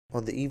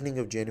On the evening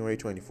of January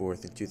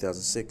 24th in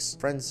 2006,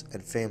 friends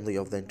and family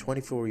of then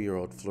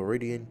 24-year-old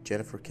Floridian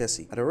Jennifer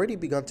Kesse had already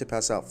begun to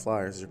pass out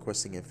flyers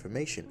requesting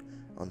information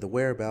on the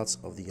whereabouts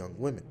of the young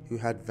women, who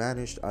had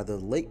vanished either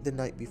late the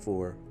night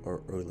before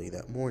or early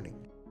that morning.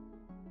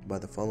 By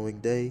the following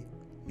day,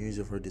 news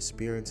of her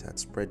disappearance had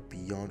spread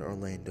beyond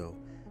Orlando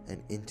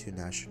and into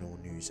national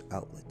news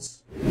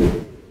outlets.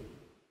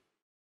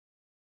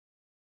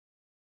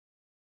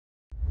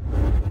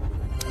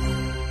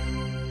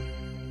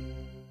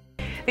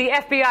 The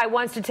FBI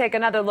wants to take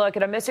another look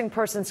at a missing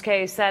persons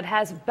case that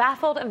has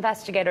baffled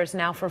investigators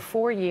now for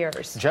 4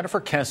 years. Jennifer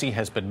Kesse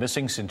has been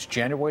missing since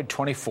January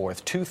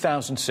 24th,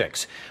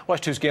 2006.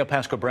 West 2's Gail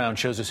Pasco-Brown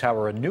shows us how a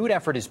renewed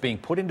effort is being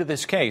put into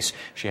this case.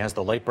 She has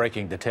the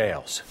late-breaking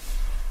details.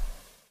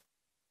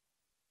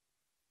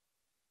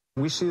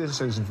 We see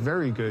this as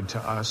very good to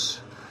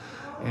us,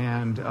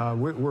 and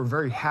we're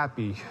very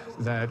happy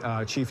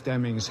that Chief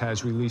Demings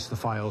has released the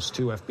files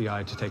to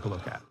FBI to take a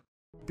look at.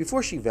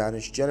 Before she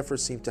vanished, Jennifer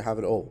seemed to have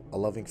it all: a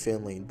loving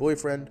family and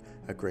boyfriend,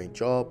 a great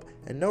job,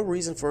 and no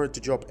reason for her to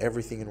drop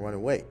everything and run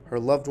away. Her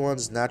loved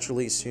ones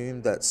naturally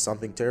assumed that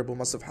something terrible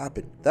must have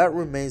happened. That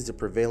remains the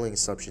prevailing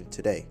assumption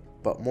today.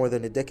 But more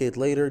than a decade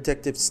later,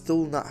 detectives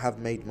still not have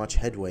made much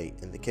headway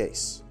in the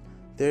case.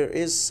 There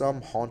is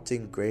some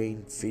haunting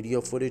grain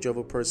video footage of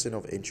a person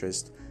of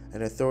interest,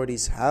 and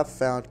authorities have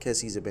found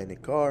Kesse's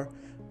abandoned car,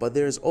 but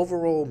there is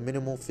overall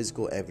minimal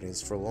physical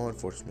evidence for law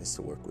enforcement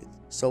to work with.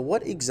 So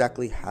what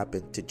exactly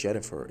happened to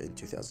Jennifer in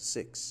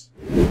 2006?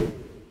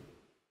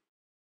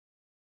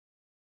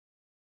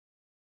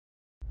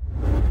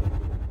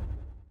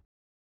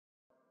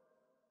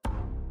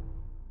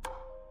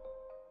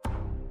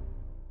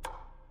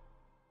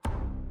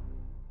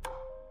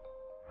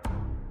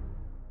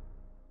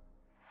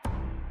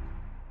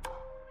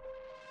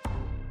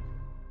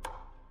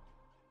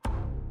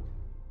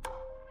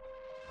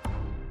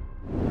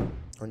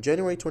 On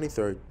January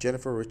 23rd,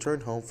 Jennifer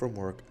returned home from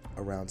work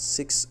around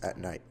 6 at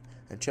night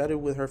and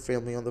chatted with her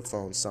family on the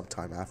phone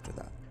sometime after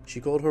that. She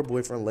called her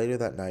boyfriend later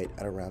that night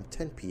at around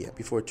 10 p.m.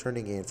 before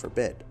turning in for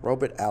bed.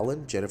 Robert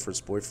Allen,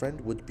 Jennifer's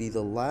boyfriend, would be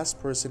the last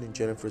person in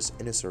Jennifer's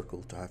inner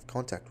circle to have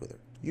contact with her.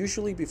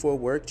 Usually before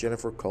work,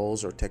 Jennifer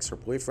calls or texts her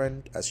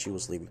boyfriend as she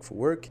was leaving for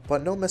work,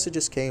 but no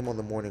messages came on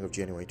the morning of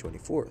January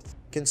 24th.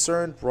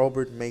 Concerned,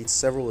 Robert made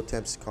several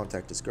attempts to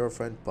contact his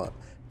girlfriend, but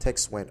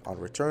texts went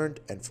unreturned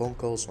and phone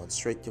calls went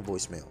straight to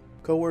voicemail.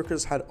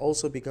 Co-workers had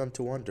also begun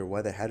to wonder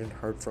why they hadn't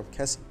heard from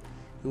Kesse.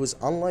 It was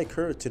unlike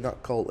her to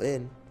not call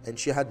in, and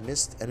she had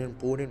missed an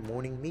important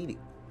morning meeting.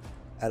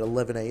 At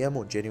 11 a.m.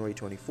 on January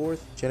 24th,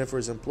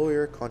 Jennifer's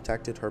employer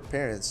contacted her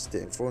parents to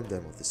inform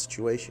them of the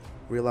situation.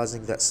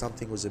 Realizing that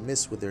something was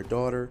amiss with their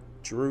daughter,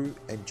 Drew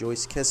and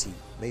Joyce Kesse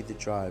made the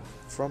drive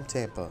from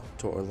Tampa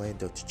to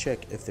Orlando to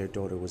check if their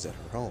daughter was at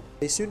her home.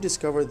 They soon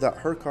discovered that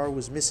her car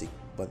was missing,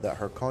 but that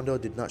her condo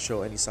did not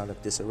show any sign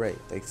of disarray.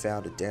 They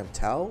found a damp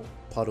towel,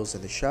 puddles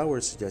in the shower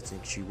suggesting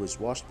she was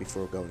washed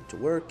before going to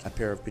work, a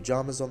pair of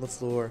pajamas on the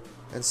floor,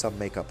 and some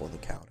makeup on the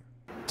counter.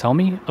 Tell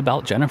me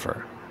about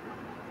Jennifer.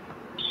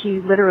 She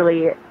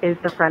literally is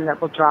the friend that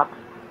will drop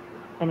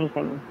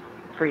anything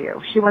for you.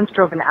 She once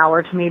drove an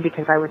hour to me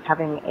because I was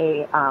having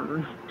a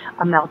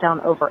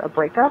meltdown over a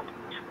breakup.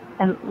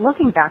 And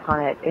looking back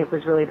on it, it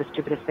was really the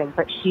stupidest thing.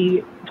 But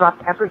she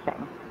dropped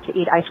everything to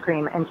eat ice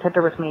cream and sit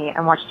there with me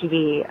and watch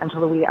TV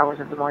until the wee hours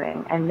of the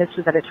morning. And this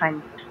was at a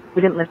time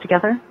we didn't live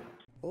together.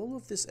 All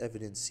of this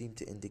evidence seemed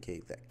to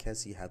indicate that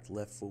Kesse had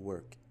left for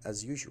work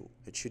as usual.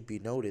 It should be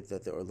noted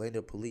that the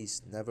Orlando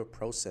police never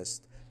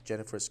processed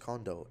Jennifer's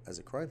condo as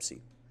a crime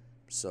scene.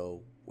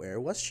 So where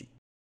was she?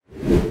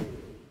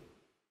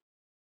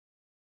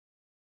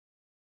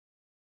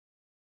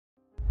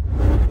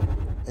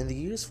 In the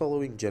years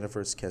following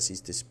Jennifer Kesse's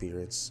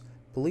disappearance,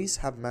 police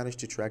have managed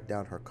to track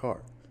down her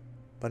car,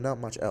 but not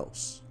much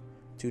else.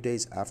 2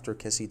 days after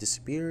Kesse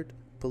disappeared,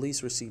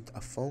 police received a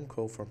phone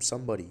call from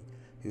somebody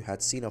who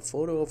had seen a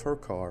photo of her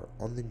car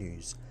on the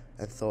news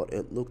and thought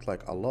it looked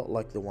like a lot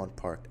like the one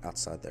parked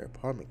outside their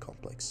apartment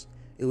complex.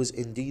 It was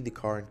indeed the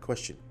car in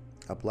question,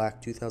 a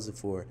black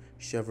 2004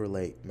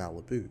 Chevrolet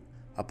Malibu.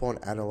 Upon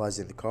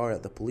analyzing the car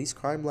at the police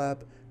crime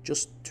lab,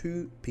 just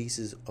 2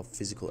 pieces of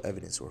physical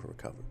evidence were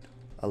recovered.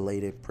 A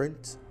latent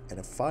print and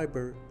a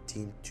fiber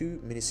deemed too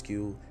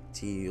minuscule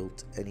to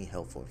yield any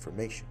helpful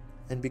information.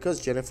 And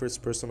because Jennifer's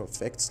personal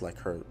effects like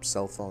her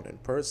cell phone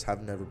and purse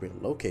have never been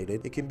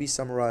located, it can be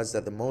summarized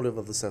that the motive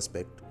of the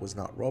suspect was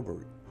not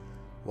robbery.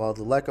 While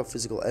the lack of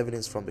physical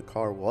evidence from the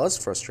car was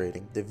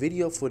frustrating, the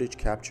video footage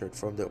captured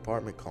from the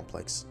apartment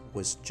complex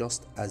was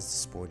just as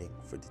disappointing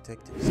for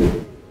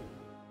detectives.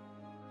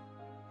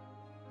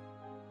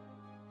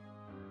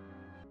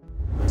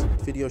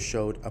 Video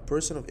showed a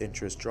person of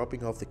interest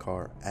dropping off the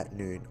car at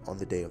noon on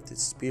the day of the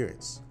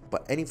disappearance,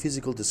 but any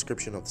physical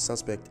description of the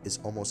suspect is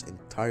almost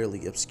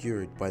entirely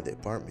obscured by the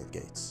apartment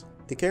gates.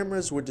 The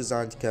cameras were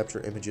designed to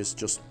capture images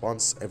just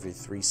once every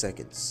 3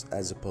 seconds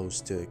as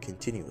opposed to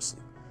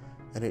continuously,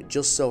 and it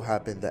just so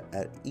happened that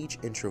at each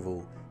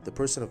interval the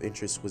person of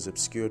interest was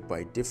obscured by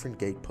a different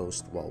gate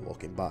post while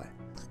walking by.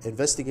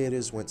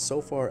 Investigators went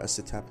so far as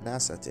to tap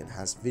NASA to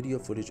enhance video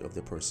footage of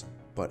the person,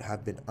 but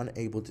have been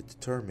unable to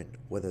determine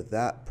whether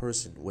that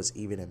person was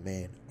even a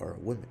man or a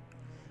woman.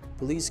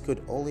 Police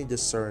could only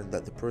discern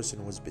that the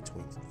person was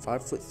between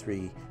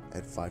 5'3"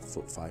 and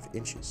 5'5"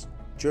 inches.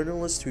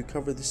 Journalists who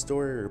covered the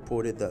story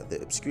reported that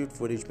the obscured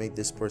footage made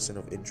this person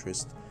of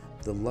interest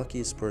the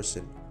luckiest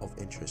person of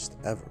interest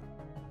ever.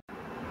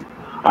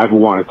 I've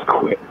wanted to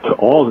quit to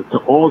all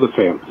the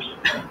families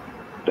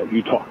that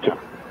you talk to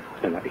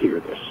and that hear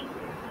this.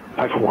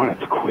 I've wanted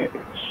to quit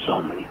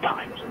so many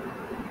times.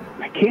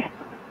 I can't.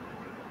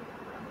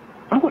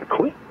 I want to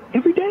quit.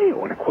 Every day I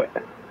want to quit.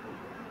 But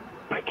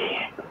I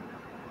can't.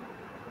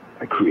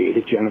 I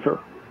created Jennifer.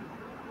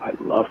 I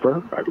love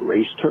her. I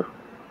raised her.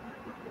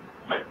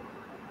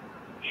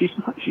 She's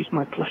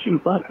my flesh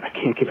and blood. I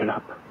can't give it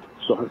up.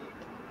 Sorry.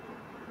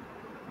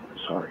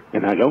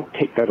 And I don't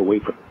take that away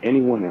from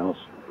anyone else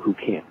who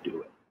can't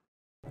do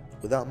it.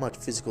 Without much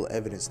physical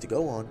evidence to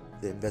go on,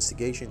 the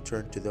investigation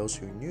turned to those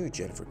who knew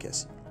Jennifer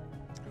Kesse.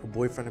 Her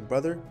boyfriend and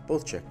brother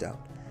both checked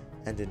out,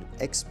 and an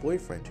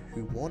ex-boyfriend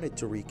who wanted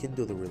to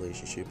rekindle the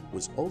relationship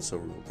was also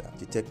ruled out.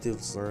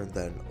 Detectives learned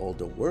that an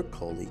older work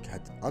colleague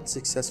had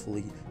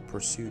unsuccessfully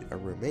pursued a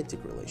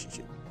romantic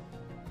relationship,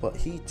 but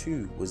he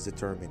too was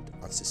determined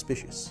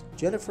unsuspicious.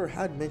 Jennifer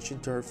had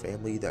mentioned to her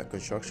family that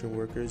construction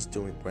workers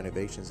doing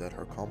renovations at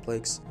her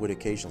complex would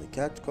occasionally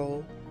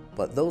catcall,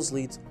 but those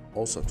leads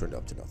also turned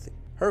up to nothing.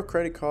 Her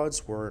credit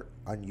cards were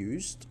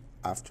unused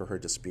after her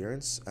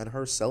disappearance, and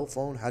her cell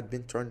phone had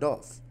been turned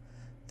off.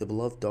 The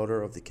beloved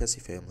daughter of the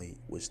Kesse family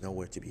was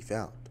nowhere to be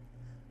found,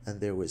 and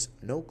there was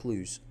no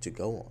clues to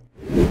go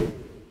on.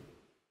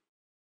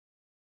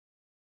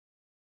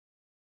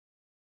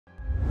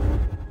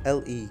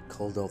 L.E.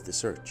 called off the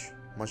search,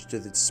 much to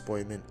the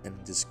disappointment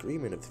and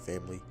disagreement of the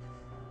family.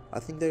 I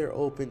think they are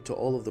open to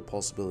all of the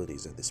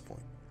possibilities at this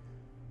point.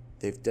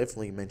 They've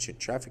definitely mentioned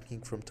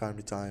trafficking from time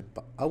to time,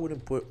 but I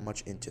wouldn't put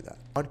much into that.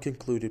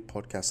 Unconcluded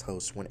podcast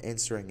host when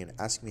answering an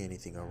Ask Me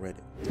Anything on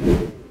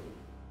Reddit.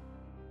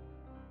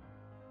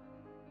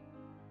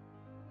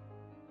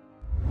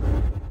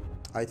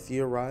 I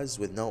theorized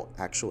with no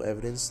actual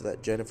evidence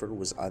that Jennifer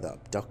was either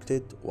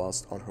abducted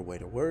whilst on her way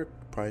to work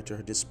prior to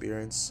her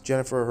disappearance.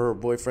 Jennifer and her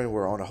boyfriend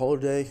were on a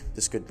holiday.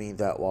 This could mean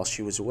that while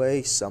she was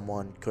away,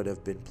 someone could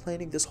have been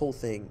planning this whole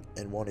thing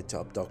and wanted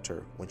to abduct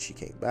her when she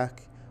came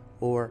back.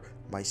 Or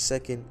my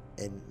second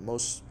and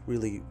most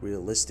really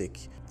realistic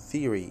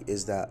theory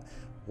is that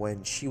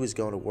when she was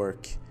going to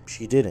work,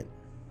 she didn't.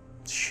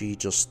 She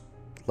just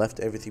left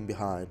everything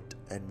behind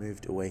and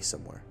moved away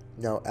somewhere.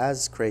 Now,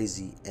 as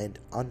crazy and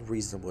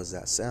unreasonable as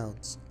that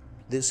sounds,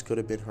 this could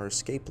have been her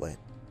escape plan.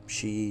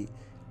 She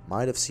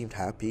might have seemed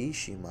happy,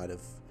 she might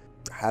have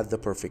had the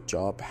perfect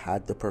job,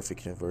 had the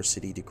perfect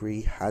university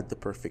degree, had the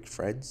perfect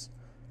friends,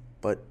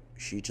 but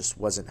she just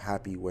wasn't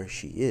happy where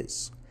she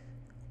is.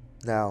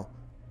 Now,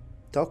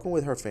 talking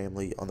with her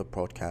family on the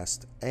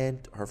podcast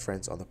and her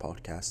friends on the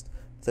podcast,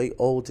 they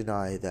all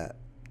deny that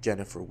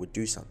Jennifer would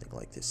do something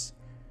like this.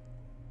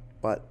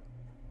 But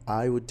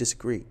I would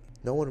disagree.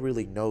 No one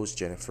really knows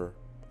Jennifer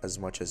as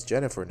much as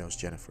Jennifer knows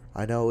Jennifer.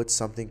 I know it's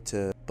something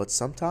to, but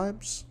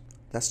sometimes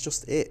that's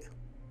just it.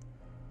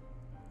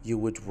 You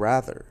would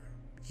rather.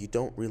 You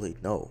don't really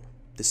know.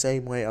 The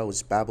same way I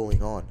was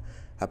babbling on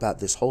about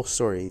this whole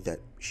story that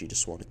she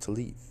just wanted to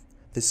leave.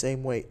 The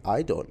same way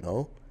I don't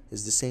know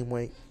is the same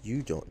way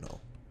you don't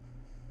know.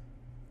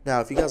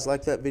 Now, if you guys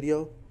like that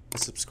video,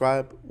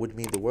 subscribe would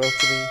mean the world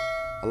to me.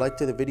 A like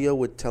to the video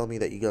would tell me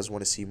that you guys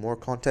want to see more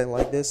content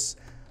like this.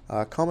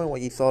 Comment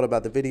what you thought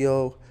about the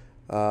video.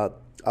 I'll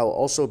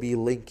also be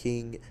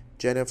linking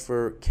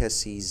Jennifer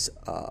Kesse's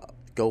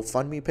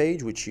GoFundMe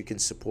page, which you can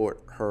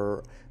support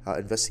her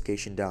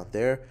investigation down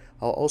there.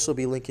 I'll also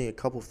be linking a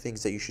couple of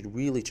things that you should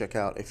really check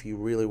out if you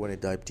really want to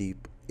dive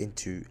deep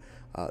into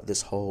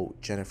this whole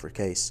Jennifer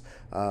case.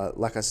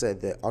 Like I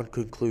said, the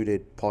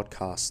Unconcluded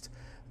podcast,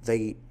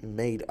 they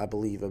made, I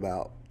believe,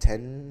 about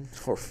 10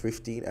 or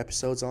 15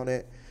 episodes on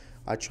it.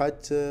 I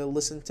tried to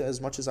listen to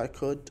as much as I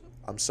could.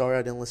 I'm sorry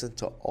I didn't listen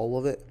to all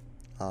of it.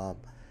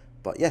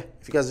 But yeah,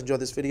 if you guys enjoyed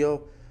this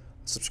video,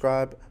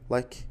 subscribe,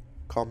 like,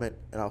 comment,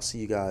 and I'll see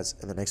you guys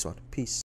in the next one. Peace.